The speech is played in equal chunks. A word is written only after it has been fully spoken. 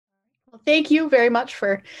Well, thank you very much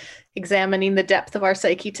for examining the depth of our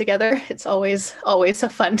psyche together. It's always a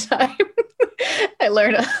fun time.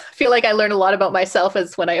 I feel like I learn a lot about myself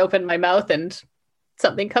as when I open my mouth and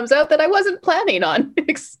something comes out that I wasn't planning on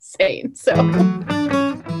saying. So,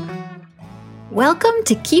 welcome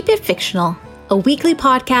to Keep It Fictional, a weekly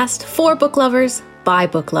podcast for book lovers by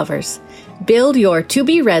book lovers. Build your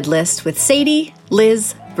to-be-read list with Sadie,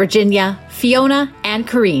 Liz, Virginia, Fiona, and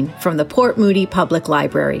Corrine from the Port Moody Public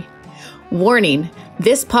Library. Warning,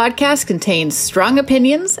 this podcast contains strong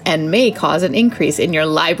opinions and may cause an increase in your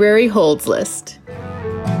library holds list. We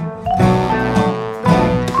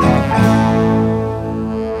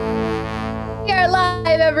are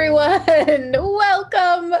live, everyone.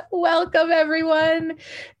 Welcome everyone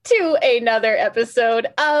to another episode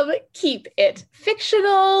of Keep It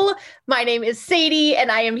Fictional. My name is Sadie and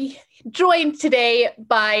I am joined today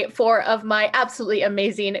by four of my absolutely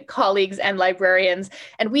amazing colleagues and librarians.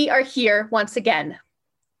 And we are here once again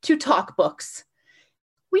to talk books.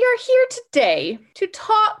 We are here today to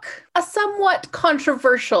talk a somewhat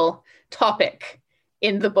controversial topic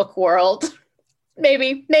in the book world.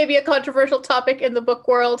 Maybe a controversial topic in the book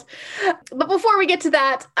world. But before we get to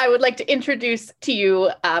that, I would like to introduce to you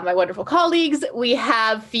my wonderful colleagues. We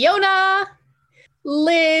have Fiona,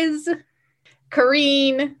 Liz,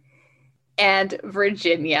 Corrine, and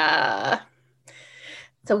Virginia.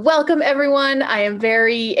 So welcome, everyone. I am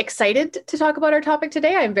very excited to talk about our topic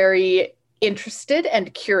today. I'm very interested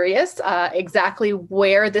and curious exactly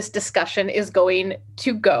where this discussion is going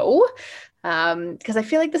to go. Because I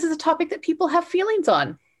feel like this is a topic that people have feelings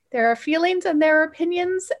on. There are feelings and there are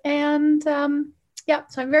opinions, and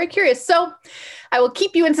so I'm very curious. So I will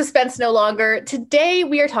keep you in suspense no longer. Today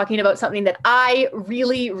we are talking about something that I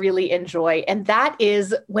really, really enjoy, and that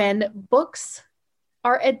is when books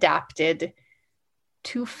are adapted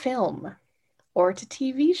to film or to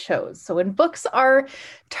TV shows. So when books are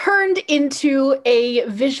turned into a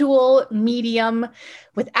visual medium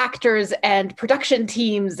with actors and production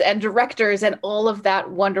teams and directors and all of that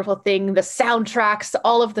wonderful thing, the soundtracks,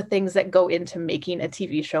 all of the things that go into making a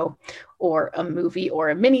TV show or a movie or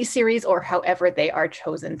a miniseries or however they are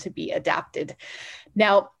chosen to be adapted.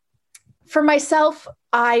 Now, for myself,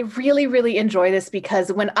 I really, really enjoy this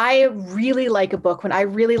because when I really like a book, when I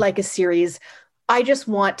really like a series, I just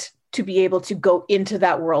want to be able to go into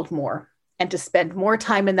that world more and to spend more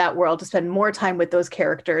time in that world, to spend more time with those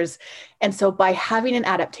characters. And so by having an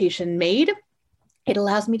adaptation made, it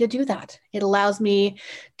allows me to do that. It allows me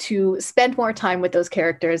to spend more time with those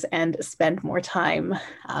characters and spend more time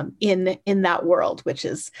in that world, which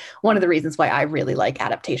is one of the reasons why I really like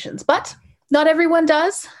adaptations. But not everyone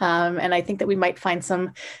does. And I think that we might find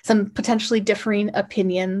some potentially differing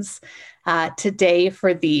opinions today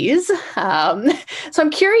for these. So I'm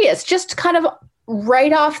curious, just kind of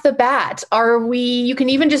right off the bat, you can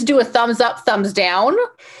even just do a thumbs up, thumbs down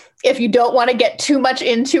if you don't want to get too much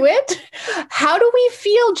into it. How do we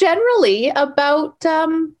feel generally about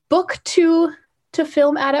book to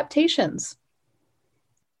film adaptations?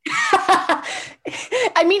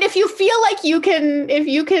 I mean, if you feel like if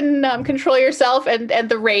you can control yourself and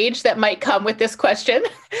the rage that might come with this question.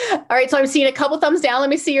 All right, so I'm seeing a couple thumbs down. Let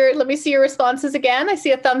me see your responses again. I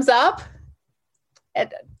see a thumbs up,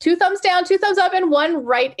 and 2 thumbs down, 2 thumbs up, and 1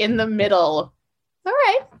 right in the middle. All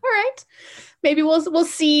right. Maybe we'll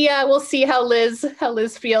see how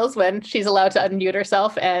Liz feels when she's allowed to unmute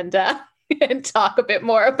herself and talk a bit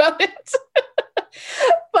more about it.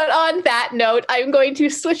 But on that note, I'm going to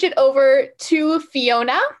switch it over to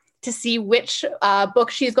Fiona to see which book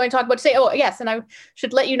she's going to talk about today. Oh, yes, and I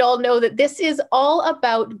should let you all know that this is all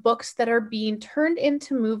about books that are being turned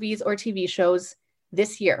into movies or TV shows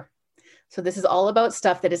this year. So this is all about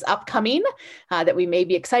stuff that is upcoming, that we may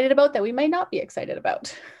be excited about, that we may not be excited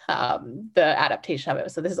about, the adaptation of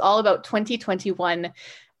it. So this is all about 2021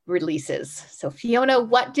 releases. So Fiona,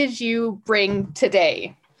 what did you bring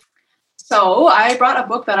today? So I brought a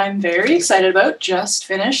book that I'm very excited about, just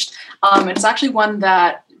finished. It's actually one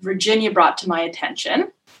that Virginia brought to my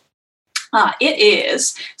attention. It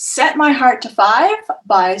is Set My Heart to 5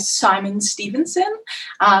 by Simon Stevenson.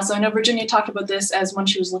 So I know Virginia talked about this as one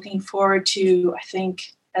she was looking forward to, I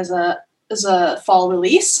think, as a fall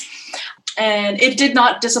release. And it did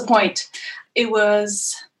not disappoint. It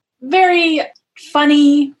was very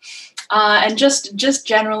funny and just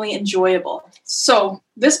generally enjoyable. So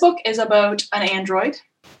this book is about an android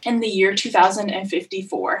in the year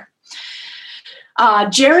 2054.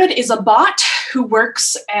 Jared is a bot who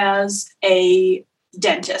works as a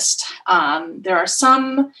dentist. There are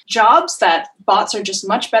some jobs that bots are just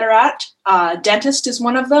much better at. Dentist is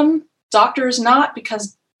one of them. Doctor is not,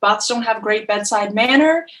 because Bots don't have great bedside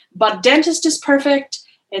manner, but dentist is perfect.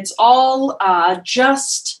 It's all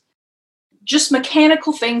just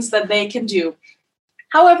mechanical things that they can do.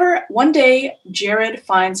 However, one day, Jared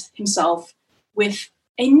finds himself with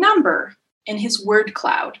a number in his word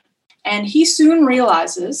cloud. And he soon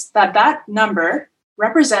realizes that that number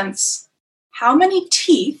represents how many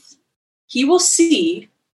teeth he will see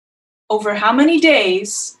over how many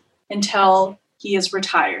days until he is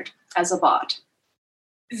retired as a bot.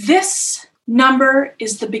 This number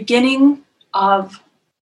is the beginning of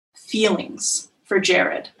feelings for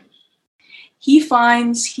Jared. He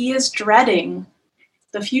finds he is dreading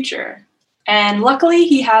the future. And luckily,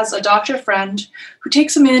 he has a doctor friend who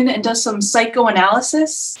takes him in and does some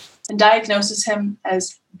psychoanalysis and diagnoses him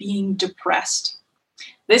as being depressed.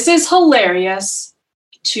 This is hilarious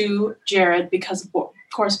to Jared because, of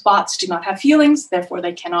course, bots do not have feelings, therefore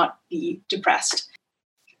they cannot be depressed.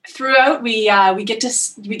 Throughout, we get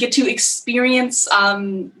to experience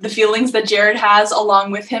the feelings that Jared has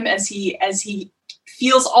along with him as he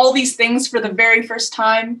feels all these things for the very first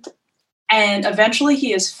time. And eventually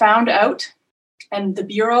he is found out, and the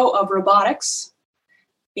Bureau of Robotics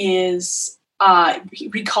recalls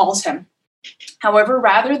him. However,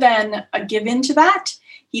 rather than give in to that,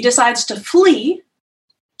 he decides to flee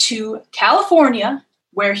to California,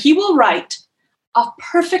 where he will write a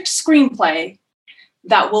perfect screenplay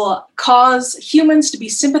that will cause humans to be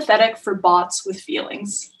sympathetic for bots with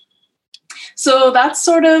feelings. So that's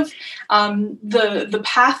sort of the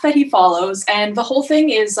path that he follows, and the whole thing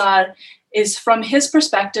is from his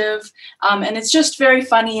perspective, and it's just very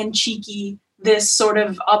funny and cheeky, this sort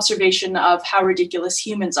of observation of how ridiculous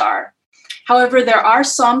humans are. However, there are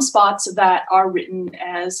some spots that are written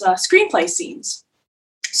as screenplay scenes.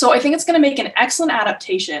 So I think it's going to make an excellent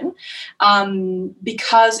adaptation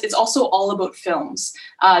because it's also all about films.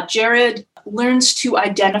 Jared learns to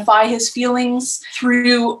identify his feelings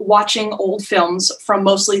through watching old films from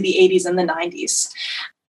mostly the 80s and the 90s.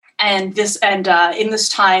 And in this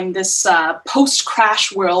time, this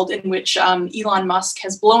post-crash world in which Elon Musk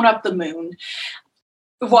has blown up the moon,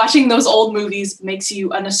 watching those old movies makes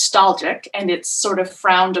you a nostalgic, and it's sort of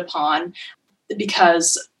frowned upon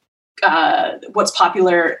because what's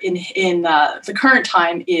popular in the current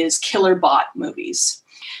time is killer bot movies.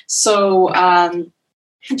 So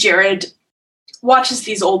Jared watches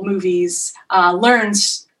these old movies,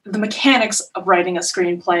 learns the mechanics of writing a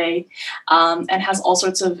screenplay, and has all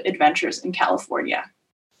sorts of adventures in California.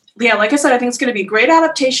 Yeah, like I said, I think it's going to be a great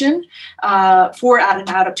adaptation for an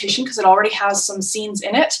adaptation because it already has some scenes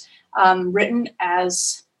in it written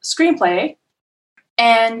as screenplay.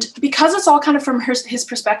 And because it's all kind of from his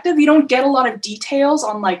perspective, you don't get a lot of details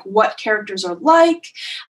on like what characters are like.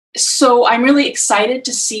 So I'm really excited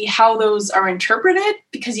to see how those are interpreted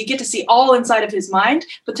because you get to see all inside of his mind,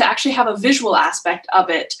 but to actually have a visual aspect of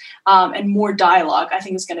it and more dialogue, I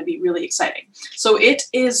think is going to be really exciting. So it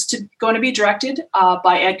is going to be directed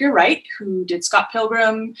by Edgar Wright, who did Scott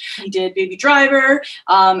Pilgrim, he did Baby Driver,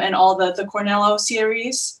 and all the Cornetto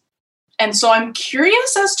series. And so I'm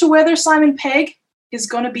curious as to whether Simon Pegg is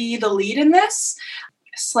going to be the lead in this.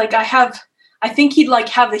 It's like I think he'd like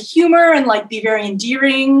have the humor and like be very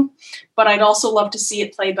endearing, but I'd also love to see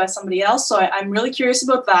it played by somebody else. So I'm really curious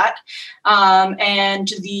about that. And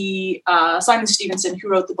the Simon Stevenson, who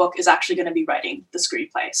wrote the book, is actually going to be writing the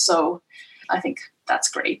screenplay. So I think that's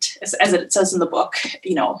great. As it says in the book,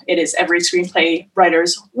 it is every screenplay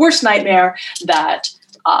writer's worst nightmare that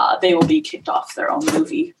they will be kicked off their own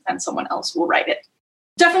movie and someone else will write it.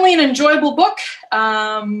 Definitely an enjoyable book,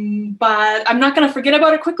 but I'm not going to forget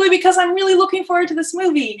about it quickly because I'm really looking forward to this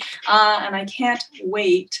movie, and I can't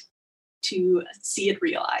wait to see it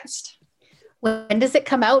realized. When does it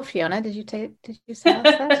come out, Fiona? Did you say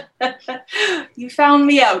that? You found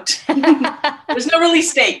me out. There's no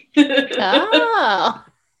release date. Oh.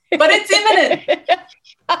 But it's imminent.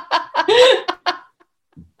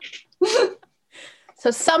 So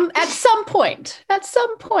at some point,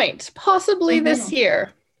 possibly this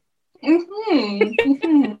year. Mm-hmm.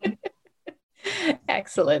 Mm-hmm.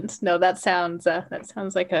 Excellent. No, that sounds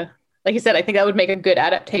like you said, I think that would make a good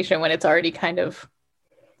adaptation when it's already kind of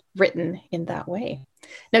written in that way.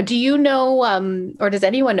 Now, do you know, or does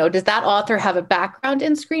anyone know, does that author have a background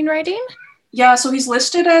in screenwriting? Yeah, so he's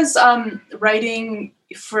listed as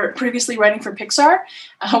previously writing for Pixar.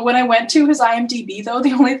 When I went to his IMDb, though,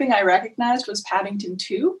 the only thing I recognized was Paddington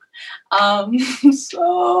 2.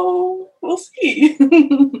 So we'll see.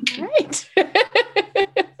 Right.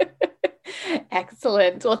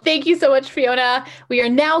 Excellent. Well, thank you so much, Fiona. We are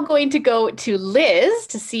now going to go to Liz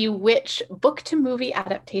to see which book to movie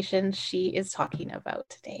adaptation she is talking about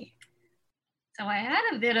today. So I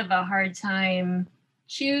had a bit of a hard time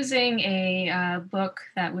choosing a book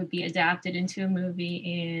that would be adapted into a movie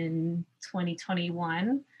in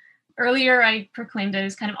 2021. Earlier, I proclaimed I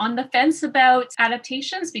was kind of on the fence about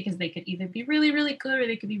adaptations because they could either be really, really good or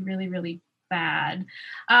they could be really, really bad.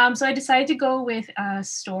 So I decided to go with a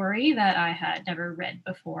story that I had never read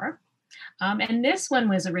before. And this one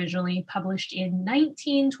was originally published in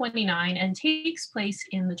 1929 and takes place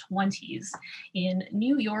in the 20s in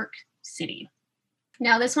New York City.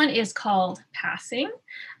 Now, this one is called Passing,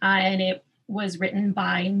 and it was written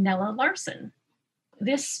by Nella Larsen.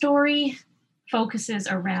 This story focuses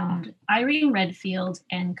around Irene Redfield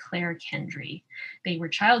and Claire Kendry. They were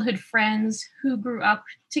childhood friends who grew up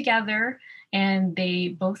together, and they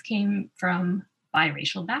both came from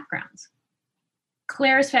biracial backgrounds.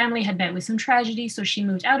 Claire's family had met with some tragedy, so she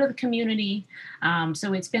moved out of the community.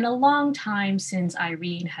 So it's been a long time since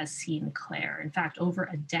Irene has seen Claire, in fact, over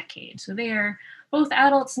a decade. So they're both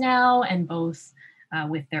adults now and both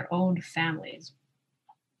with their own families.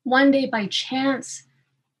 One day, by chance,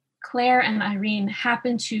 Claire and Irene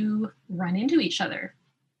happen to run into each other.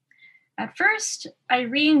 At first,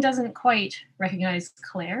 Irene doesn't quite recognize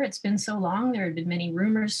Claire. It's been so long. There had been many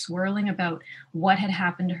rumors swirling about what had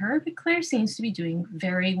happened to her, but Claire seems to be doing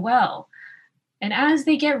very well. And as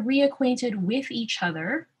they get reacquainted with each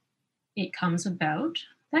other, it comes about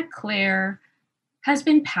that Claire has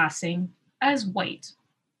been passing as white,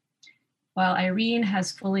 while Irene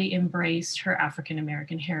has fully embraced her African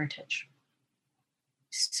American heritage.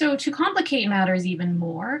 So to complicate matters even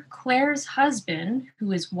more, Claire's husband,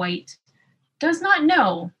 who is white, does not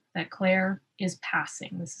know that Claire is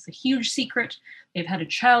passing. This is a huge secret. They've had a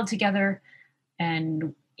child together,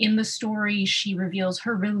 and in the story, she reveals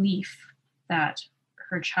her relief that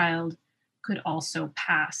her child could also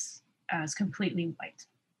pass as completely white.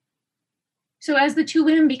 So as the two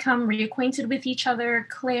women become reacquainted with each other,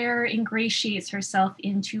 Claire ingratiates herself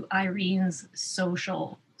into Irene's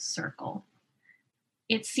social circle.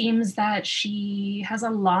 It seems that she has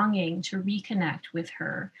a longing to reconnect with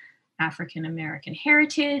her African American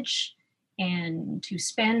heritage and to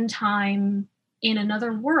spend time in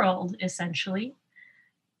another world, essentially.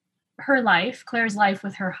 Her life, Claire's life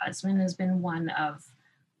with her husband, has been one of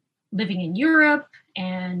living in Europe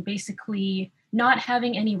and basically not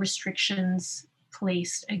having any restrictions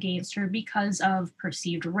placed against her because of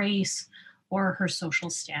perceived race or her social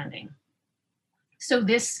standing. So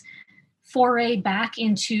this foray back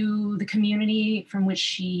into the community from which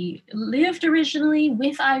she lived originally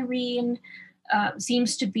with Irene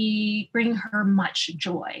seems to be bringing her much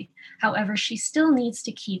joy. However, she still needs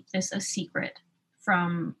to keep this a secret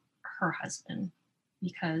from her husband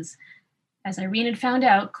because, as Irene had found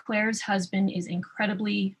out, Claire's husband is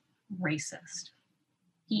incredibly racist.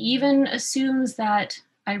 He even assumes that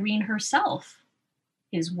Irene herself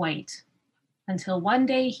is white until one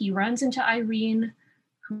day he runs into Irene,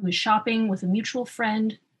 who is shopping with a mutual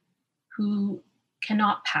friend who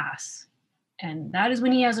cannot pass. And that is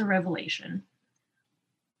when he has a revelation.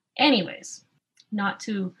 Anyways, not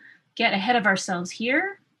to get ahead of ourselves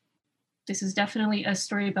here, this is definitely a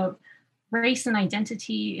story about race and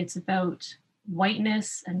identity. It's about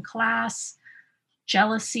whiteness and class,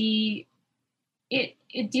 jealousy.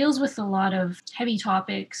 It deals with a lot of heavy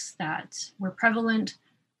topics that were prevalent,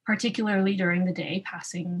 particularly during the day.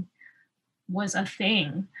 Passing was a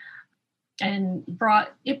thing, and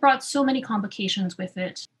it brought so many complications with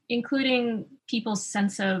it, including people's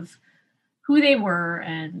sense of who they were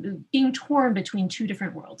and being torn between two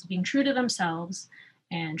different worlds, being true to themselves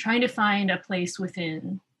and trying to find a place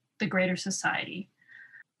within the greater society.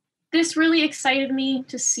 This really excited me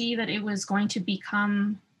to see that it was going to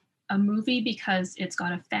become a movie because it's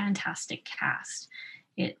got a fantastic cast.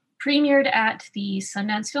 It premiered at the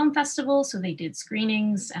Sundance Film Festival, so they did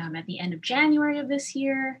screenings at the end of January of this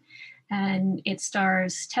year, and it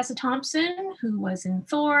stars Tessa Thompson, who was in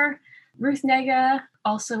Thor, Ruth Negga,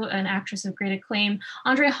 also an actress of great acclaim,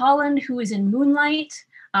 Andre Holland, who is in Moonlight,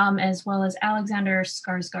 as well as Alexander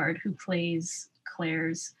Skarsgård, who plays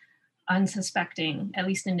Claire's unsuspecting, at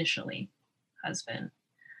least initially, husband.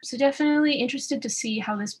 So definitely interested to see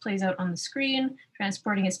how this plays out on the screen,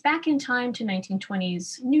 transporting us back in time to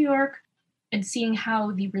 1920s New York and seeing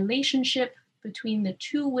how the relationship between the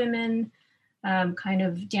two women kind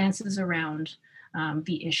of dances around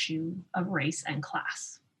the issue of race and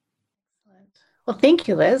class. Well, thank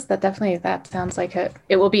you, Liz. That sounds like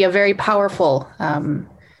it will be a very powerful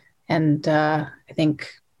and I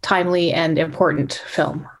think timely and important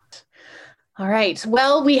film. All right.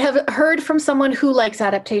 Well, we have heard from someone who likes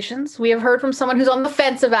adaptations. We have heard from someone who's on the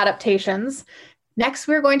fence of adaptations. Next,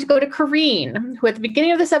 we're going to go to Kareen, who at the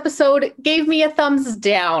beginning of this episode gave me a thumbs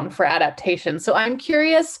down for adaptation. So I'm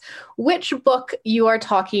curious which book you are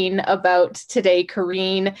talking about today,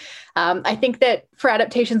 Kareen. I think that for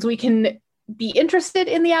adaptations, we can be interested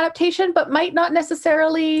in the adaptation, but might not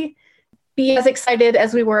necessarily be as excited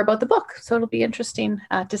as we were about the book. So it'll be interesting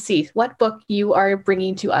to see what book you are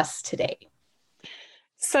bringing to us today.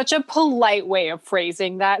 Such a polite way of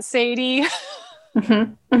phrasing that, Sadie.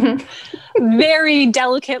 Mm-hmm. Mm-hmm. Very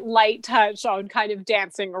delicate, light touch on kind of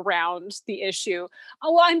dancing around the issue.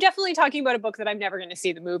 Oh, well, I'm definitely talking about a book that I'm never going to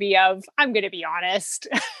see the movie of. I'm going to be honest.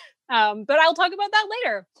 But I'll talk about that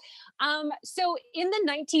later. So in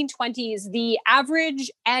the 1920s, the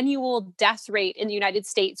average annual death rate in the United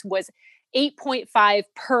States was 8.5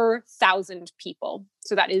 per 1,000 people.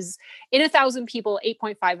 So that is, in 1,000 people,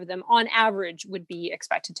 8.5 of them on average would be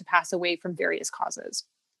expected to pass away from various causes.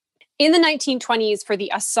 In the 1920s, for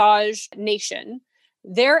the Osage Nation,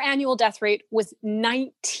 their annual death rate was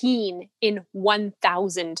 19 in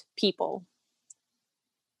 1,000 people.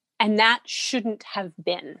 And that shouldn't have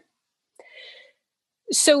been.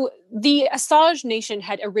 So the Osage Nation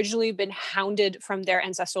had originally been hounded from their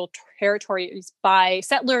ancestral territories by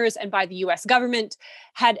settlers and by the US government,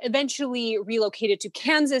 had eventually relocated to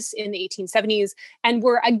Kansas in the 1870s, and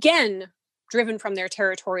were again driven from their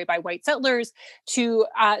territory by white settlers to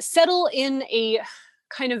settle in a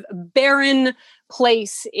kind of barren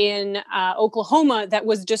place in Oklahoma that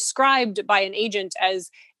was described by an agent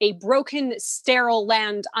as a broken, sterile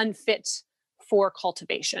land unfit for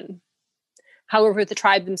cultivation. However, the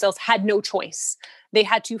tribe themselves had no choice. They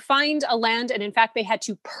had to find a land, and in fact, they had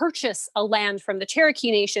to purchase a land from the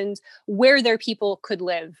Cherokee Nations where their people could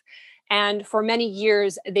live. And for many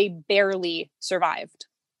years, they barely survived.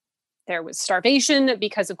 There was starvation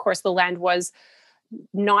because, of course, the land was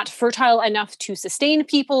not fertile enough to sustain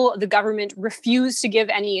people. The government refused to give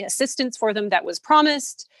any assistance for them that was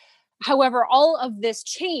promised. However, all of this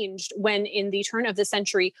changed when, in the turn of the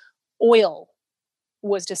century, oil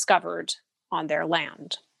was discovered on their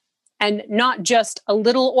land. And not just a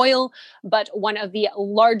little oil, but one of the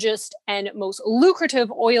largest and most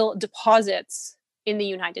lucrative oil deposits in the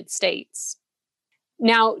United States.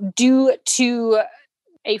 Now, due to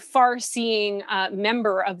a far-seeing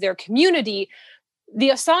member of their community,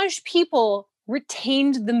 the Osage people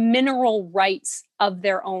retained the mineral rights of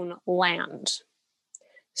their own land.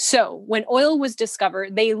 So when oil was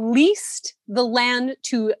discovered, they leased the land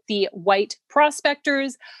to the white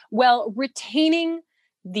prospectors while retaining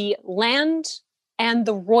the land and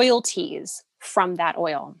the royalties from that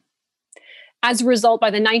oil. As a result,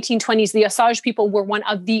 by the 1920s, the Osage people were one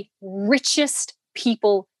of the richest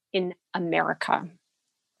people in America.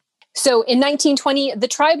 So in 1920, the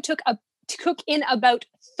tribe took in about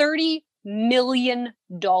 $30 million,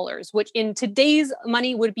 which in today's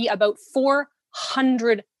money would be about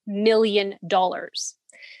 $400 million.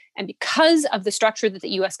 And because of the structure that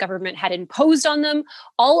the US government had imposed on them,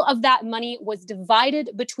 all of that money was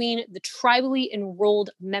divided between the tribally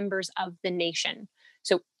enrolled members of the nation.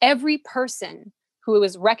 So every person who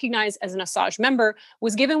was recognized as an Osage member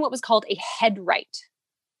was given what was called a head right,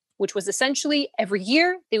 which was essentially every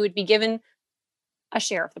year they would be given a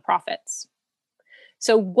share of the profits.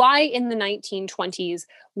 So why in the 1920s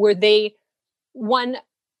were they one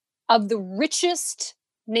of the richest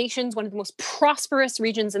nations, one of the most prosperous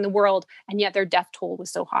regions in the world, and yet their death toll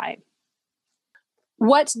was so high?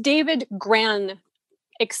 What David Grann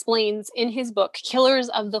explains in his book, Killers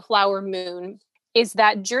of the Flower Moon, is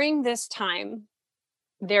that during this time,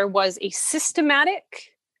 there was a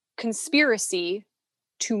systematic conspiracy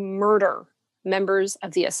to murder members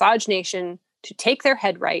of the Osage Nation, to take their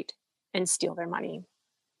head right and steal their money.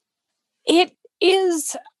 It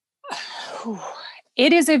is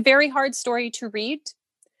a very hard story to read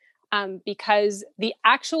because the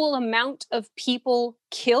actual amount of people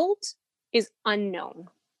killed is unknown.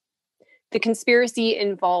 The conspiracy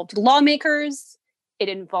involved lawmakers, it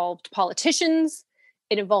involved politicians,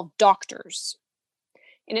 it involved doctors.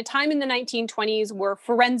 In a time in the 1920s where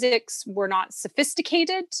forensics were not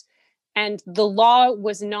sophisticated and the law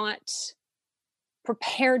was not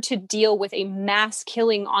prepared to deal with a mass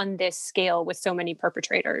killing on this scale with so many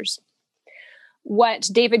perpetrators. What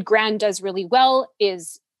David Grann does really well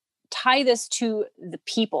is tie this to the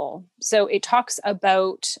people. So it talks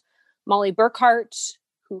about Molly Burkhart,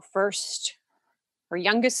 who first, her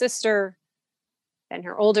youngest sister, then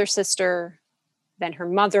her older sister, then her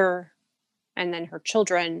mother, and then her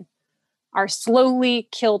children are slowly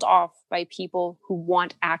killed off by people who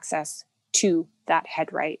want access to that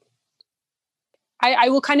head right. I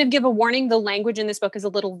will kind of give a warning. The language in this book is a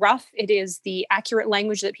little rough. It is the accurate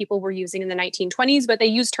language that people were using in the 1920s, but they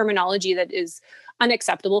use terminology that is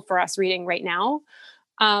unacceptable for us reading right now.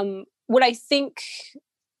 What I think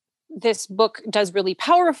this book does really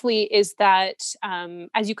powerfully is that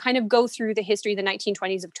as you kind of go through the history of the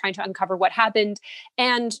 1920s of trying to uncover what happened,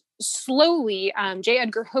 and slowly J.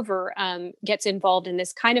 Edgar Hoover gets involved, and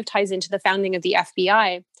this kind of ties into the founding of the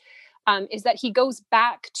FBI, is that he goes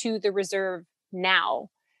back to the reserve now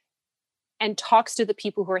and talks to the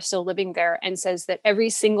people who are still living there and says that every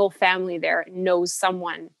single family there knows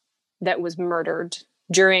someone that was murdered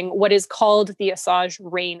during what is called the Osage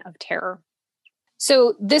Reign of Terror.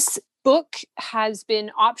 So this book has been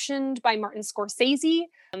optioned by Martin Scorsese.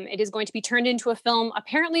 It is going to be turned into a film,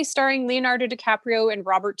 apparently starring Leonardo DiCaprio and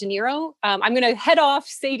Robert De Niro. I'm going to head off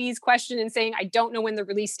Sadie's question and saying I don't know when the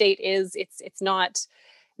release date is. It's not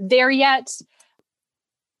there yet.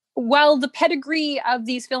 While the pedigree of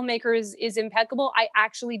these filmmakers is impeccable, I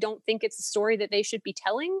actually don't think it's a story that they should be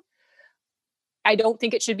telling. I don't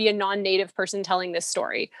think it should be a non-native person telling this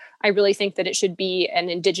story. I really think that it should be an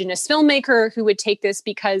Indigenous filmmaker who would take this,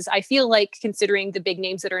 because I feel like, considering the big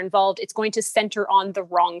names that are involved, it's going to center on the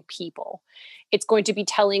wrong people. It's going to be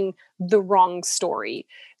telling the wrong story.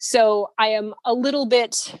 So I am a little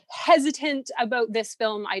bit hesitant about this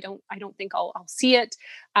film. I don't think I'll see it.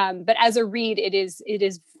 But as a read, it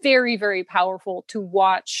is very, very powerful to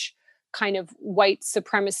watch kind of white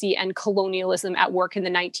supremacy and colonialism at work in the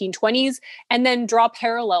 1920s, and then draw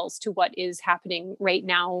parallels to what is happening right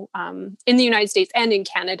now in the United States and in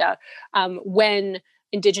Canada when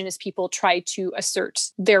Indigenous people try to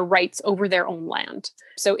assert their rights over their own land.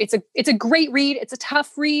 So it's a great read. It's a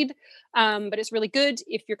tough read, but it's really good.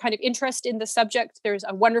 If you're kind of interested in the subject, there's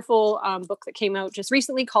a wonderful book that came out just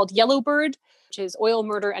recently called Yellowbird, which is Oil,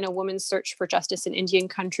 Murder, and a Woman's Search for Justice in Indian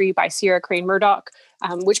Country by Sierra Crane Murdoch,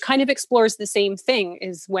 which kind of explores the same thing,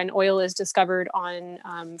 is when oil is discovered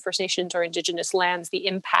on First Nations or Indigenous lands, the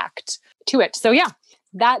impact to it. So yeah,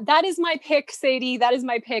 that is my pick, Sadie. That is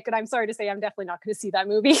my pick. And I'm sorry to say, I'm definitely not going to see that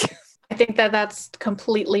movie. I think that's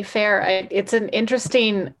completely fair. It's an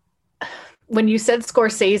interesting, when you said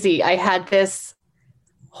Scorsese, I had this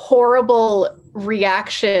horrible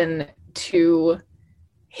reaction to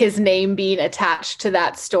his name being attached to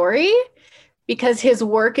that story, because his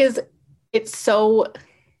work it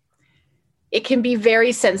can be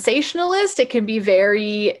very sensationalist. It can be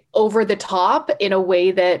very over the top in a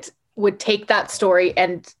way that would take that story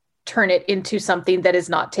and turn it into something that is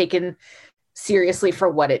not taken seriously for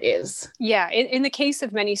what it is. Yeah. In the case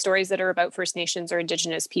of many stories that are about First Nations or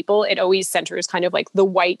Indigenous people, it always centers kind of like the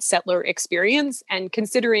white settler experience. And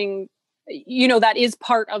considering, that is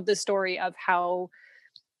part of the story of how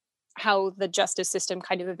the justice system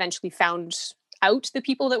kind of eventually found out the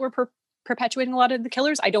people that were perpetuating a lot of the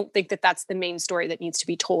killers, I don't think that that's the main story that needs to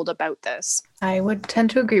be told about this. I would tend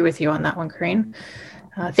to agree with you on that one, Corinne.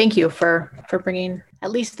 Thank you for bringing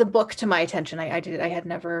at least the book to my attention. I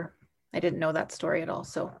didn't know that story at all.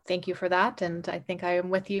 So thank you for that. And I think I am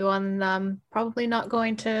with you on probably not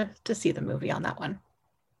going to see the movie on that one.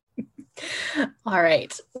 All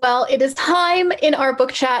right. Well, it is time in our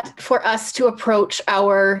book chat for us to approach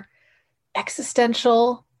our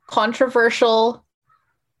existential, controversial,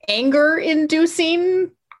 anger-inducing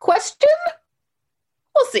question.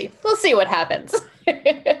 We'll see what happens.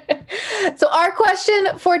 So our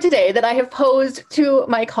question for today that I have posed to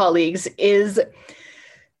my colleagues is,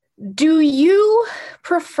 do you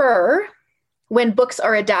prefer when books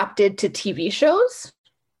are adapted to TV shows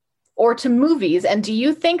or to movies? And do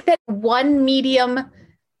you think that one medium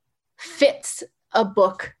fits a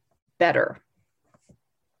book better?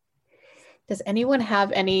 Does anyone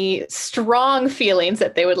have any strong feelings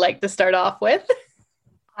that they would like to start off with?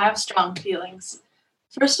 I have strong feelings.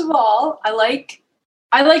 First of all, I like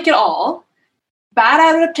it all. Bad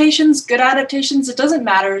adaptations, good adaptations, it doesn't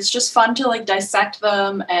matter. It's just fun to like dissect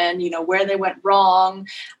them and, where they went wrong,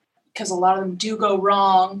 because a lot of them do go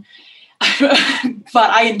wrong. But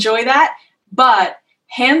I enjoy that. But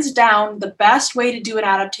hands down, the best way to do an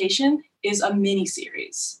adaptation is a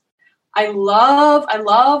miniseries. I love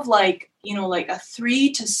like a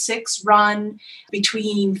 3 to 6 run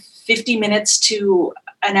between 50 minutes to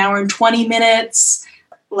an hour and 20 minutes,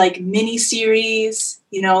 like miniseries.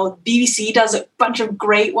 BBC does a bunch of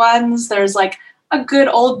great ones. There's like a good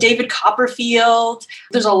old David Copperfield.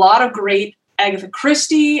 There's a lot of great Agatha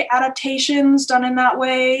Christie adaptations done in that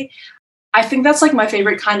way. I think that's like my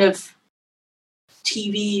favorite kind of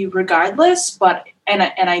TV regardless, and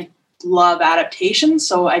I love adaptations.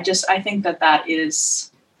 So I think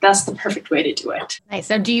that's the perfect way to do it. Nice.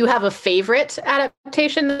 Now, do you have a favorite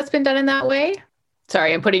adaptation that's been done in that way?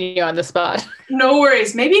 Sorry, I'm putting you on the spot. No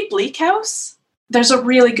worries. Maybe Bleak House? There's a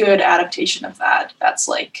really good adaptation of that. That's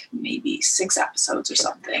like maybe 6 episodes or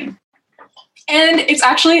something. And it's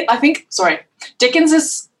actually, Dickens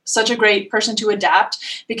is such a great person to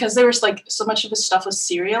adapt because there was like so much of his stuff was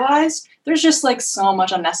serialized. There's just like so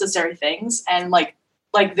much unnecessary things. And like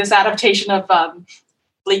this adaptation of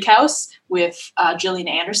Bleak House with Gillian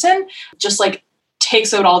Anderson just like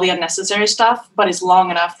takes out all the unnecessary stuff, but is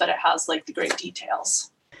long enough that it has like the great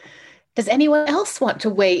details. Does anyone else want to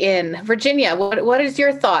weigh in? Virginia, what is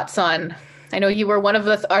your thoughts on? I know you were one of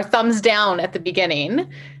our thumbs down at the beginning.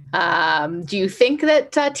 Do you think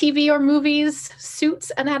that TV or movies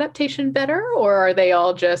suits an adaptation better, or are they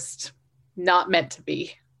all just not meant to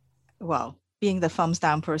be? Well, being the thumbs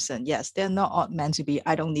down person, yes, they're not meant to be.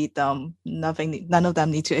 I don't need them. None of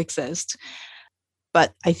them need to exist.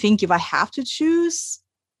 But I think if I have to choose,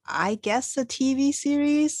 I guess a TV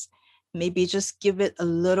series, maybe just give it a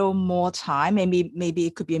little more time. Maybe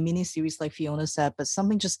it could be a mini series like Fiona said, but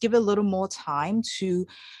something, just give it a little more time to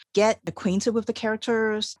get acquainted with the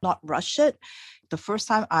characters, not rush it. The first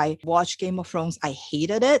time I watched Game of Thrones, I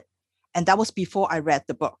hated it. And that was before I read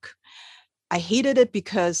the book. I hated it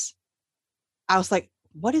because I was like,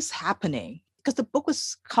 what is happening? Because the book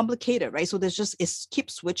was complicated, right? So it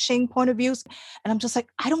keeps switching point of views. And I'm just like,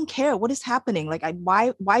 I don't care what is happening. Like,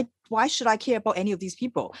 why should I care about any of these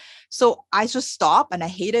people? So I just stopped and I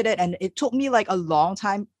hated it. And it took me like a long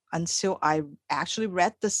time until I actually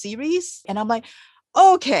read the series. And I'm like,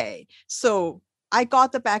 okay, so I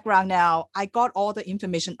got the background now. I got all the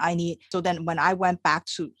information I need. So then when I went back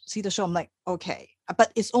to see the show, I'm like, okay,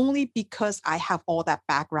 but it's only because I have all that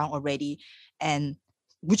background already, and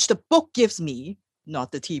which the book gives me,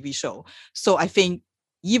 not the TV show. So I think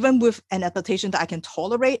even with an adaptation that I can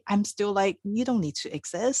tolerate, I'm still like, you don't need to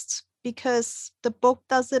exist because the book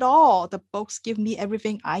does it all. The books give me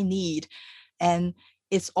everything I need. And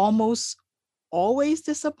it's almost always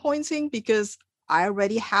disappointing because I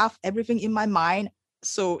already have everything in my mind.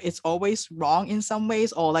 So it's always wrong in some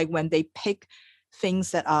ways, or like when they pick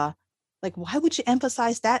things that are like, why would you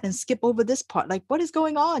emphasize that and skip over this part? Like, what is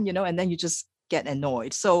going on? And then you just get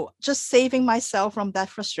annoyed. So just saving myself from that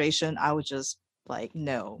frustration, I would just like,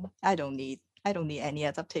 no, I don't need any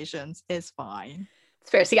adaptations. It's fine. It's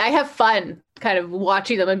fair. See, I have fun kind of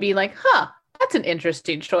watching them and being like, that's an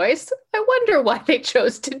interesting choice. I wonder why they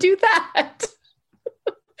chose to do that.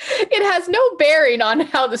 It has no bearing on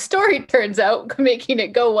how the story turns out, making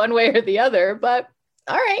it go one way or the other, but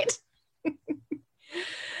all right.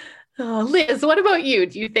 Liz, what about you?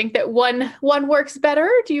 Do you think that one works better?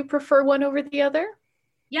 Do you prefer one over the other?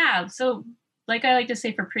 Yeah, so like I like to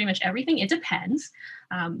say for pretty much everything, it depends.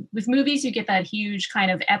 With movies, you get that huge kind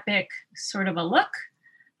of epic sort of a look,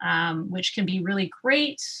 which can be really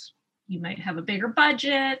great. You might have a bigger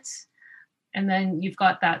budget, and then you've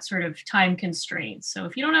got that sort of time constraint. So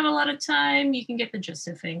if you don't have a lot of time, you can get the gist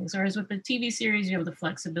of things. Whereas with the TV series, you have the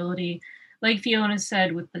flexibility, like Fiona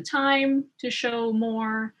said, with the time to show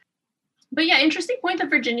more. But yeah, interesting point that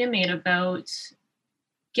Virginia made about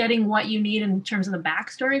getting what you need in terms of the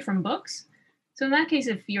backstory from books. So in that case,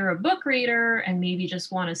 if you're a book reader and maybe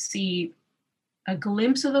just want to see a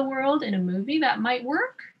glimpse of the world in a movie, that might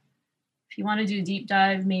work. If you want to do a deep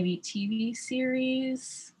dive, maybe TV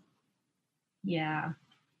series. Yeah,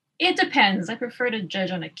 it depends. I prefer to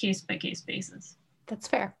judge on a case-by-case basis. That's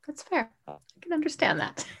fair. I can understand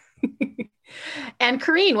that. And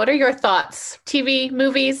Corrine, what are your thoughts? TV,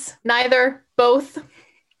 movies, neither, both?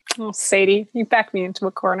 Oh, Sadie, you backed me into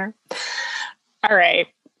a corner. All right.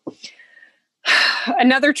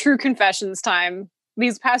 Another true confessions time.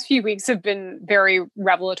 These past few weeks have been very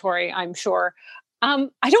revelatory, I'm sure. I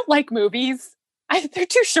don't like movies. They're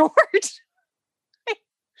too short.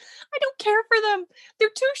 I don't care for them. They're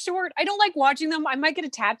too short. I don't like watching them. I might get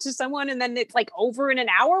attached to someone and then it's like over in an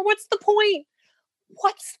hour. What's the point?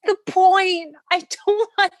 I don't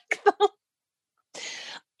like them.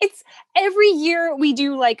 It's every year we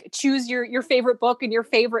do like choose your favorite book and your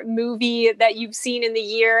favorite movie that you've seen in the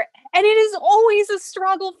year. And it is always a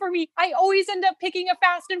struggle for me. I always end up picking a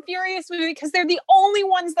Fast and Furious movie because they're the only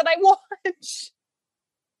ones that I watch.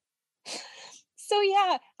 So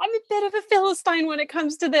yeah, I'm a bit of a Philistine when it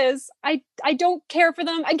comes to this. I don't care for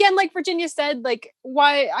them. Again, like Virginia said, like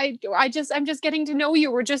why I'm just getting to know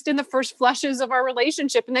you. We're just in the first flushes of our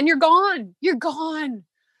relationship and then you're gone. You're gone.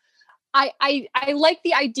 I like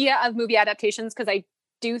the idea of movie adaptations because I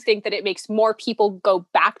do think that it makes more people go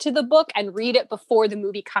back to the book and read it before the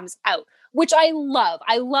movie comes out, which I love.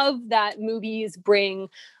 I love that movies bring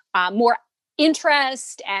more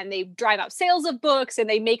interest, and they drive up sales of books, and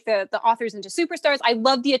they make the authors into superstars. I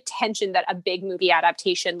love the attention that a big movie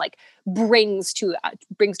adaptation like brings to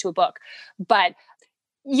a book. But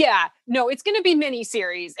yeah, no, it's going to be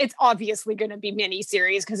miniseries. It's obviously going to be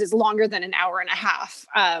miniseries because it's longer than an hour and a half.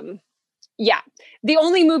 Yeah, the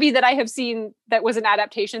only movie that I have seen that was an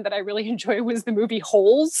adaptation that I really enjoyed was the movie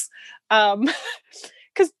Holes,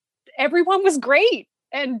 because everyone was great.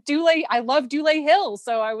 And I love Dule Hill.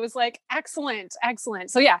 So I was like, excellent.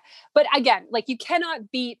 So yeah, but again, like you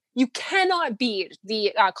cannot beat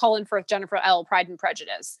the Colin Firth, Jennifer L. Pride and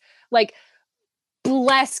Prejudice. Like,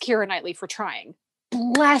 bless Keira Knightley for trying.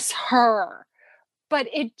 Bless her. But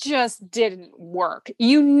it just didn't work.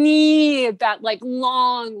 You need that like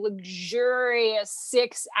long, luxurious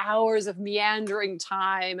 6 hours of meandering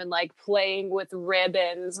time and like playing with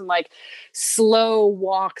ribbons and like slow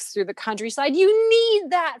walks through the countryside. You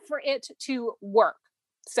need that for it to work.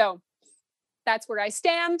 So that's where I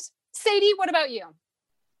stand. Sadie, what about you?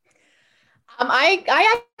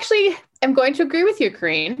 I actually am going to agree with you,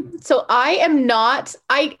 Corinne. So I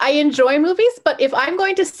enjoy movies, but if I'm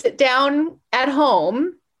going to sit down at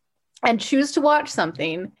home and choose to watch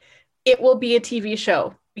something, it will be a TV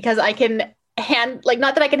show, because I can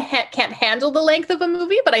not that I can't handle the length of a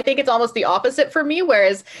movie, but I think it's almost the opposite for me.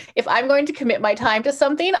 Whereas if I'm going to commit my time to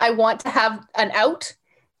something, I want to have an out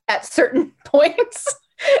at certain points.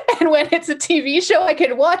 And when it's a TV show, I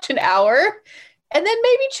can watch an hour and then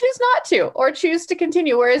maybe choose not to, or choose to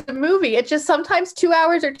continue. Whereas the movie, it just sometimes 2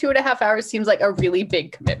 hours or 2.5 hours seems like a really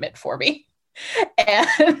big commitment for me.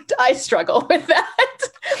 And I struggle with that.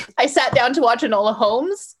 I sat down to watch Enola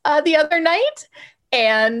Holmes the other night,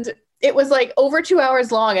 and it was like over 2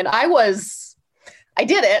 hours long. And I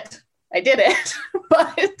did it.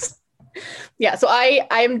 But yeah, so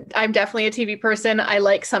I'm definitely a TV person. I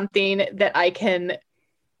like something that I can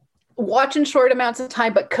watch in short amounts of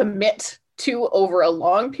time, but commit to over a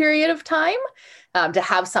long period of time, to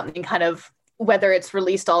have something kind of, whether it's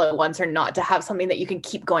released all at once or not, to have something that you can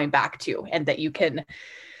keep going back to and that you can,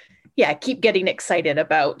 keep getting excited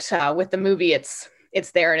about. With the movie, it's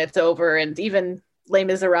there and it's over. And even Les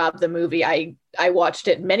Miserables, the movie, I watched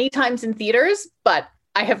it many times in theaters, but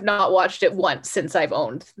I have not watched it once since I've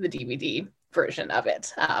owned the DVD version of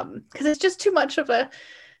it, because it's just too much of a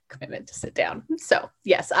commitment to sit down. So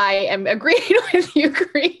yes, I am agreeing with you,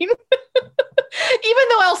 Green. Even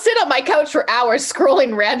though I'll sit on my couch for hours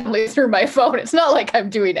scrolling randomly through my phone, it's not like I'm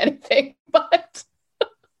doing anything. But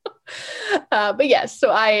yes,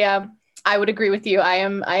 so I would agree with you. I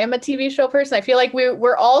am a TV show person. I feel like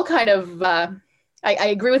we're all kind of. I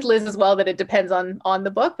agree with Liz as well that it depends on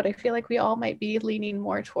the book, but I feel like we all might be leaning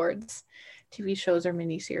more towards TV shows or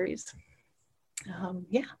miniseries. All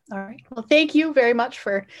right. Well, thank you very much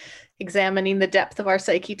for examining the depth of our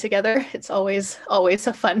psyche together. It's always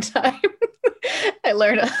a fun time.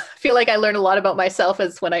 I feel like I learn a lot about myself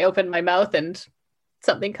as when I open my mouth and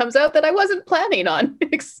something comes out that I wasn't planning on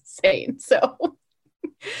saying. So,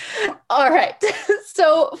 all right.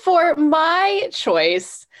 So for my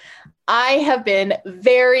choice, I have been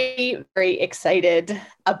very, very excited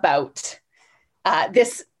about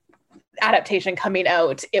this adaptation coming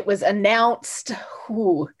out. It was announced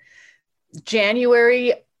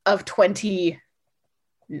January of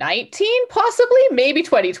 2019, possibly, maybe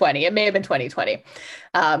 2020. It may have been 2020.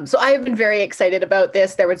 So I have been very excited about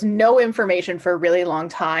this. There was no information for a really long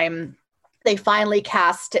time. They finally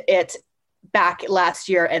cast it back last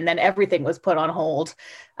year, and then everything was put on hold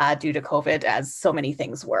due to COVID, as so many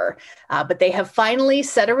things were. But they have finally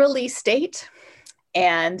set a release date.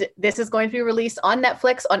 And this is going to be released on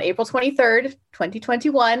Netflix on April 23rd,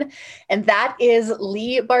 2021. And that is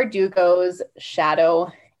Leigh Bardugo's Shadow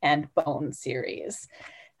and Bone series.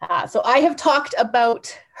 So I have talked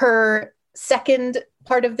about her second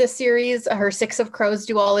part of this series, her Six of Crows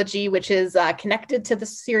duology, which is connected to the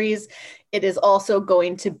series. It is also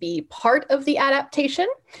going to be part of the adaptation.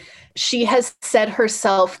 She has said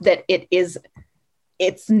herself that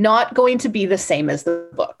it's not going to be the same as the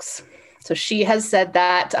books. So she has said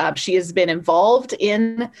that she has been involved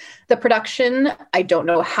in the production. I don't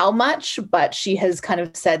know how much, but she has kind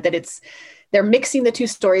of said that they're mixing the two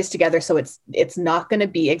stories together. So it's not going to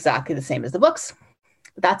be exactly the same as the books.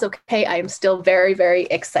 But that's okay. I am still very, very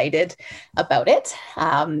excited about it.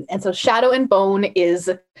 And so Shadow and Bone is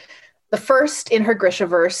the first in her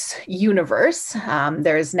Grishaverse universe.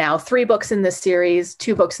 There's now 3 books in this series,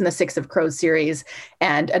 2 books in the Six of Crows series,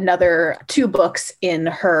 and another 2 books in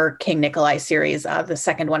her King Nikolai series. The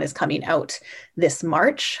second one is coming out this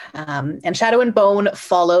March. And Shadow and Bone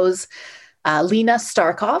follows Lena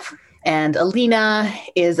Starkov, And Alina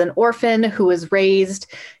is an orphan who was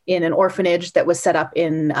raised in an orphanage that was set up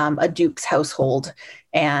in a duke's household.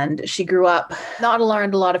 And she grew up not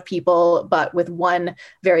around a lot of people, but with one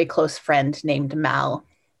very close friend named Mal.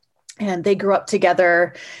 And they grew up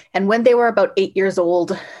together. And when they were about 8 years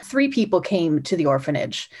old, 3 people came to the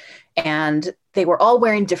orphanage. And they were all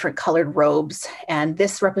wearing different colored robes. And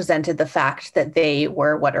this represented the fact that they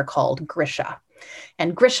were what are called Grisha.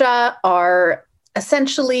 And Grisha are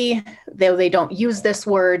essentially, though they don't use this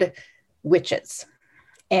word, witches.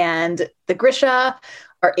 And the Grisha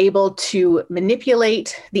are able to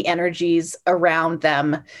manipulate the energies around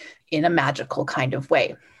them in a magical kind of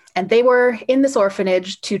way. And they were in this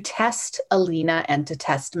orphanage to test Alina and to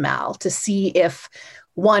test Mal to see if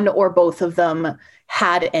one or both of them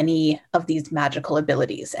had any of these magical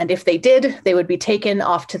abilities. And if they did, they would be taken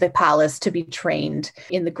off to the palace to be trained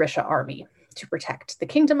in the Grisha army to protect the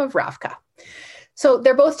kingdom of Ravka. So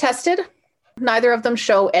they're both tested. Neither of them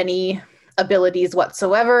show any abilities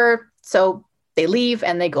whatsoever. So they leave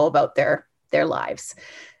and they go about their lives.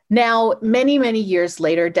 Now, many, many years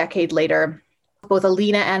later, decade later, both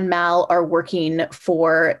Alina and Mal are working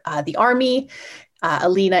for the army.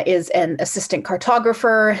 Alina is an assistant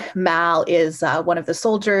cartographer. Mal is one of the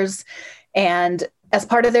soldiers. And as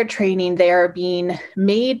part of their training, they are being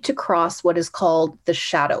made to cross what is called the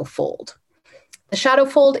Shadow Fold. The Shadow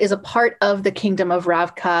Fold is a part of the kingdom of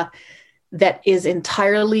Ravka that is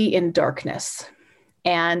entirely in darkness.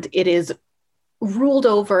 And it is ruled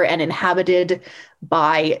over and inhabited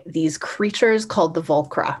by these creatures called the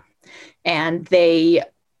Volcra. And they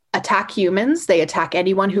attack humans. They attack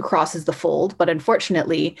anyone who crosses the fold. But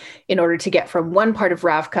unfortunately, in order to get from one part of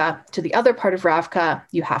Ravka to the other part of Ravka,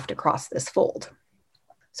 you have to cross this fold.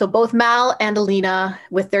 So both Mal and Alina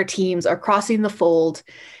with their teams are crossing the fold.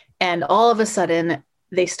 And all of a sudden,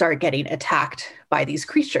 they start getting attacked by these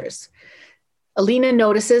creatures. Alina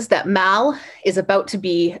notices that Mal is about to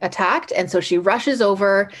be attacked. And so she rushes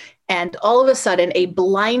over, and all of a sudden, a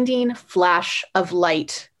blinding flash of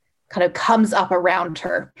light kind of comes up around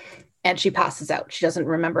her, and she passes out. She doesn't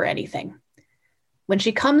remember anything. When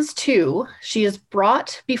she comes to, she is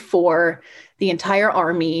brought before the entire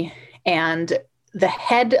army and the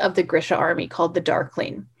head of the Grisha army called the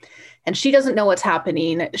Darkling. And she doesn't know what's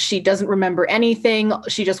happening. She doesn't remember anything.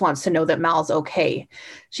 She just wants to know that Mal's okay.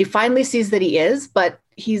 She finally sees that he is, but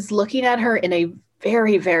he's looking at her in a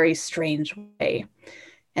very, very strange way.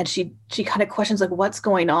 And she kind of questions, like, what's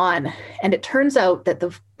going on? And it turns out that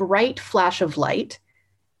the bright flash of light,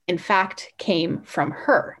 in fact, came from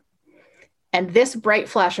her. And this bright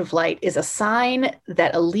flash of light is a sign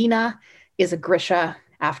that Alina is a Grisha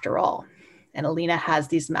after all. And Alina has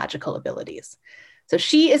these magical abilities. So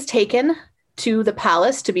she is taken to the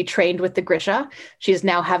palace to be trained with the Grisha. She is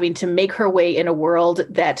now having to make her way in a world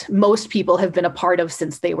that most people have been a part of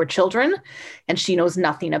since they were children, and she knows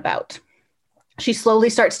nothing about. She slowly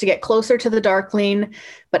starts to get closer to the Darkling,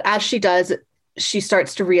 but as she does, she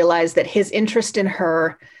starts to realize that his interest in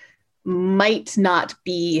her might not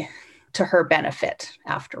be to her benefit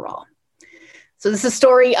after all. So this is a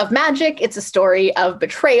story of magic. It's a story of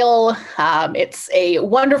betrayal. It's a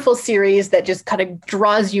wonderful series that just kind of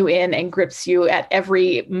draws you in and grips you at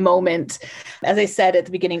every moment. As I said at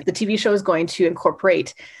the beginning, the TV show is going to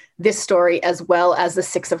incorporate this story as well as the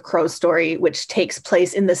Six of Crows story, which takes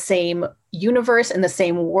place in the same universe, in the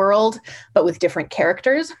same world, but with different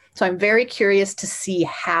characters. So I'm very curious to see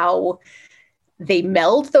how they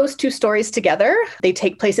meld those two stories together. They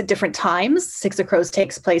take place at different times. Six of Crows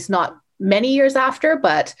takes place not many years after,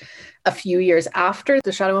 but a few years after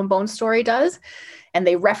the Shadow and Bone story does. And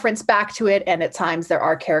they reference back to it. And at times there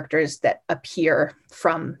are characters that appear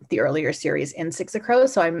from the earlier series in Six of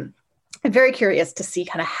Crows. So I'm very curious to see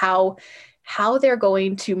kind of how they're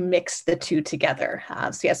going to mix the two together.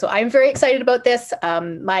 So I'm very excited about this.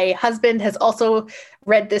 My husband has also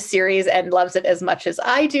read this series and loves it as much as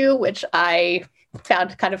I do, which I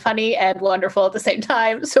found kind of funny and wonderful at the same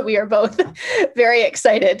time. So we are both very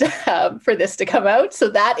excited for this to come out. So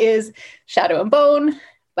that is Shadow and Bone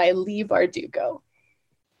by Leigh Bardugo.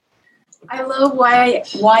 I love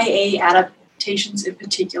YA adaptations in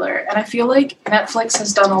particular, and I feel like Netflix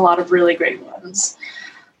has done a lot of really great ones.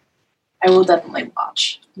 I will definitely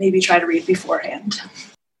watch. Maybe try to read beforehand.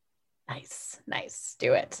 Nice.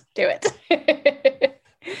 Do it.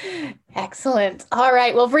 Excellent. All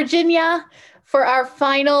right. Well, Virginia, for our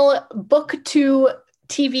final book to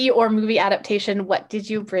TV or movie adaptation, what did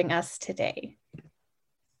you bring us today?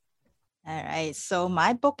 All right. So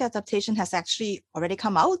my book adaptation has actually already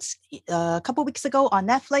come out a couple weeks ago on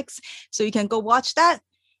Netflix. So you can go watch that.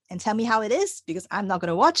 and tell me how it is, because I'm not going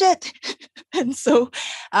to watch it. And so,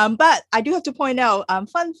 but I do have to point out,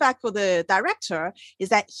 fun fact for the director is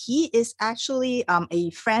that he is actually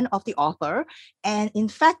a friend of the author. And in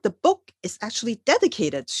fact, the book is actually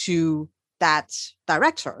dedicated to that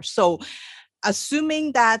director. So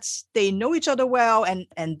assuming that they know each other well,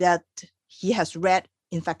 and that he has read,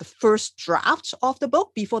 in fact, the first draft of the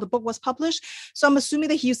book before the book was published. So I'm assuming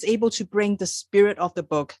that he was able to bring the spirit of the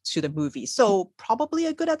book to the movie. So probably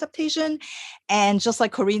a good adaptation. And just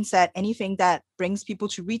like Corinne said, anything that brings people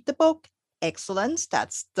to read the book, excellent.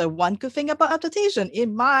 That's the one good thing about adaptation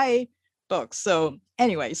in my book. So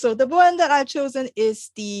anyway, so the one that I've chosen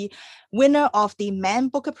is the winner of the Man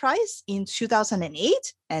Booker Prize in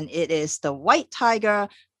 2008. And it is The White Tiger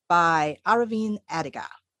by Aravind Adiga.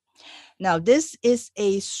 Now, this is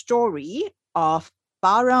a story of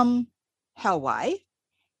Bahram Helwai,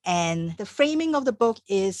 and the framing of the book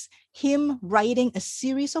is him writing a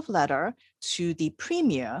series of letters to the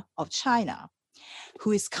Premier of China,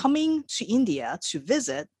 who is coming to India to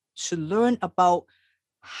visit, to learn about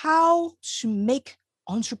how to make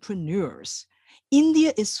entrepreneurs.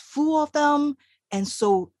 India is full of them, and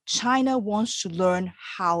so China wants to learn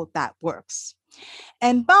how that works.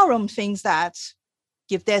 And Bahram thinks that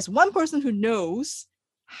if there's one person who knows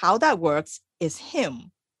how that works, is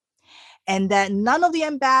him. And that none of the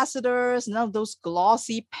ambassadors, none of those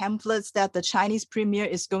glossy pamphlets that the Chinese premier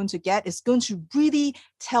is going to get is going to really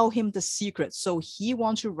tell him the secret. So he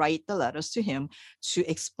wants to write the letters to him to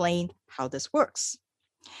explain how this works.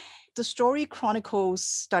 The story chronicles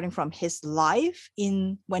starting from his life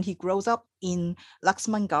when he grows up in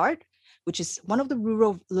Laxmangarh, which is one of the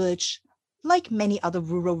rural village, like many other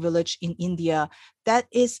rural village in India, that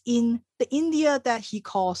is in the India that he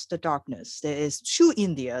calls the darkness. There is two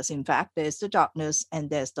Indias, in fact. There's the darkness and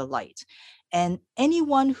there's the light. And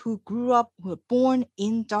anyone who grew up, who were born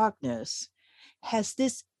in darkness, has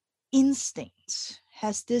this instinct,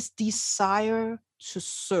 has this desire to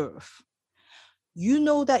serve. You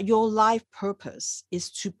know that your life purpose is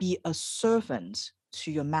to be a servant to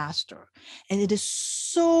your master. And it is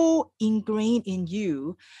so ingrained in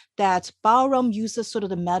you that Bahram uses sort of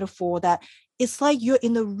the metaphor that it's like you're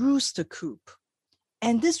in a rooster coop.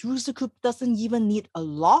 And this rooster coop doesn't even need a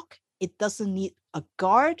lock. It doesn't need a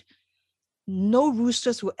guard. No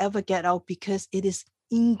roosters will ever get out because it is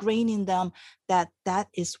ingrained in them that that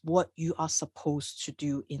is what you are supposed to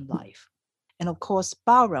do in life. And of course,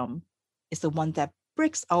 Bahram is the one that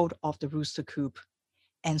breaks out of the rooster coop.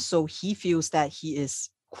 And so he feels that he is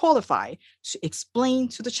qualified to explain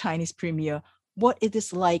to the Chinese premier what it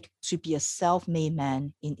is like to be a self-made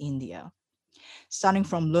man in India. Starting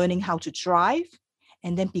from learning how to drive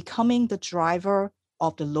and then becoming the driver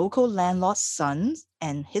of the local landlord's son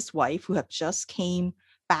and his wife who have just came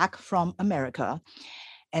back from America,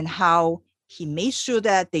 and how he made sure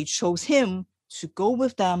that they chose him to go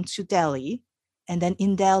with them to Delhi. And then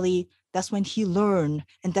in Delhi, that's when he learned,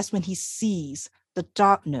 and that's when he sees the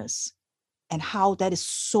darkness and how that is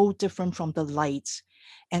so different from the light,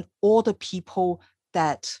 and all the people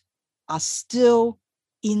that are still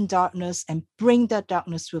in darkness and bring that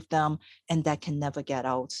darkness with them and that can never get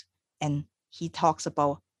out. And he talks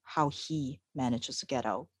about how he manages to get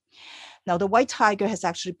out. Now, The White Tiger has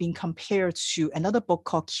actually been compared to another book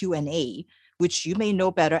called Q&A, which you may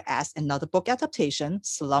know better as another book adaptation,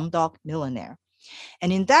 Slumdog Millionaire.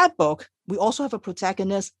 And in that book, we also have a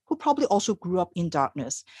protagonist who probably also grew up in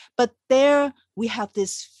darkness. But there we have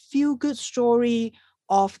this feel-good story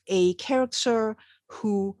of a character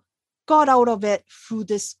who got out of it through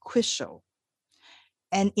this quiz show.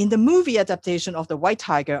 And in the movie adaptation of The White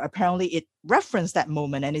Tiger, apparently it referenced that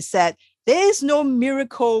moment and it said, there is no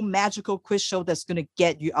miracle, magical quiz show that's going to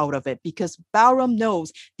get you out of it, because Bahram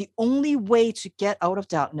knows the only way to get out of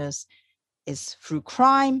darkness is through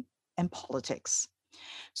crime and politics.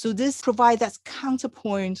 So this provides that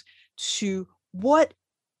counterpoint to what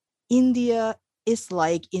India is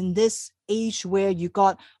like in this age where you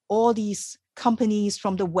got all these companies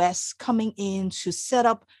from the West coming in to set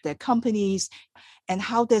up their companies, and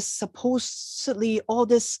how there's supposedly all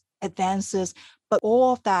these advances, but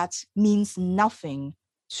all of that means nothing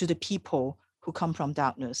to the people who come from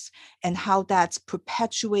darkness, and how that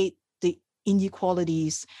perpetuates the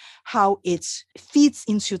inequalities, how it feeds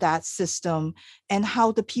into that system, and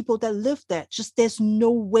how the people that live there, just there's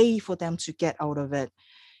no way for them to get out of it.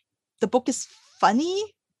 The book is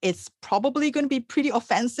funny. It's probably going to be pretty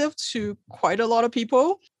offensive to quite a lot of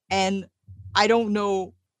people. And I don't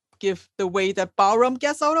know if the way that Bahram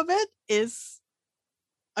gets out of it is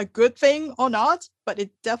a good thing or not, but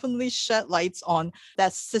it definitely shed lights on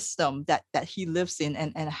that system that he lives in,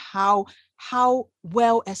 and how how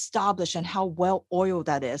well established and how well oiled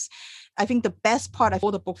that is. I think the best part of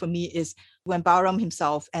the book for me is when Bahram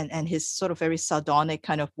himself and his sort of very sardonic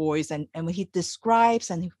kind of voice, and when he describes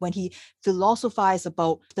and when he philosophizes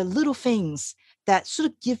about the little things that sort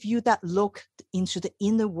of give you that look into the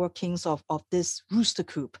inner workings of this rooster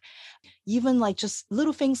coop. Even like just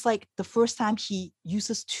little things like the first time he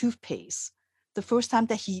uses toothpaste, the first time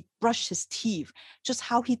that he brushed his teeth, just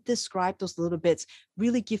how he described those little bits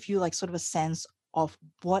really give you like sort of a sense of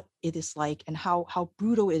what it is like and how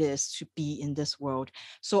brutal it is to be in this world.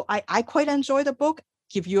 So I quite enjoy the book.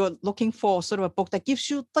 If you're looking for sort of a book that gives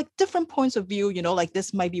you like different points of view, you know, like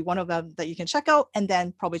this might be one of them that you can check out, and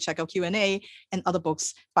then probably check out Q&A and other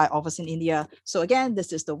books by authors in India. So again,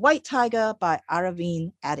 this is The White Tiger by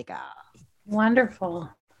Aravind Adiga. Wonderful.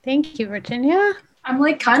 Thank you, Virginia. I'm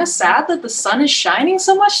like kind of sad that the sun is shining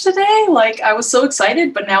so much today. Like I was so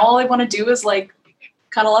excited, but now all I want to do is like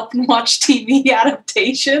cuddle up and watch TV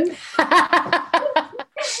adaptation.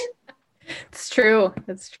 It's true.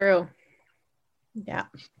 It's true. Yeah.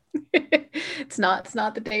 It's not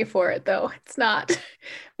the day for it though. It's not.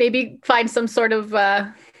 Maybe find some sort of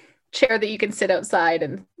chair that you can sit outside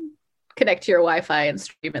and connect to your Wi-Fi and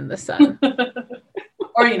stream in the sun.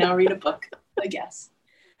 Or, you know, read a book, I guess.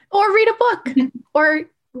 Or read a book. Or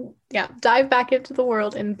dive back into the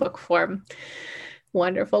world in book form.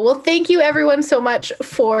 Wonderful. Well, thank you everyone so much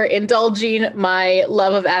for indulging my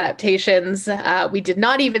love of adaptations. We did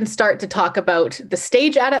not even start to talk about the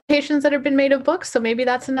stage adaptations that have been made of books, so maybe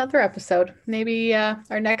that's another episode. Maybe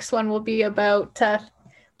our next one will be about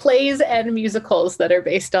plays and musicals that are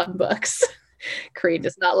based on books. Corinne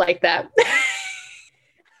does not like that.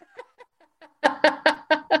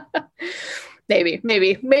 Maybe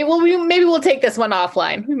we'll take this one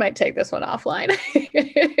offline. We might take this one offline.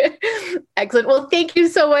 Excellent. Well, thank you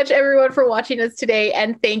so much, everyone, for watching us today.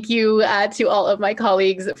 And thank you to all of my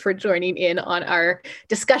colleagues for joining in on our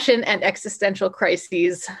discussion and existential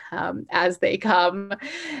crises as they come.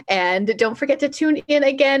 And don't forget to tune in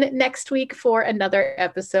again next week for another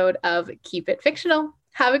episode of Keep It Fictional.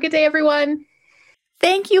 Have a good day, everyone.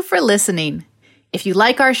 Thank you for listening. If you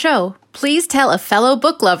like our show, please tell a fellow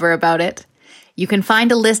book lover about it. You can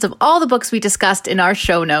find a list of all the books we discussed in our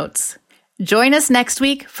show notes. Join us next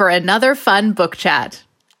week for another fun book chat.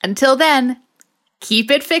 Until then, keep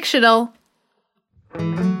it fictional.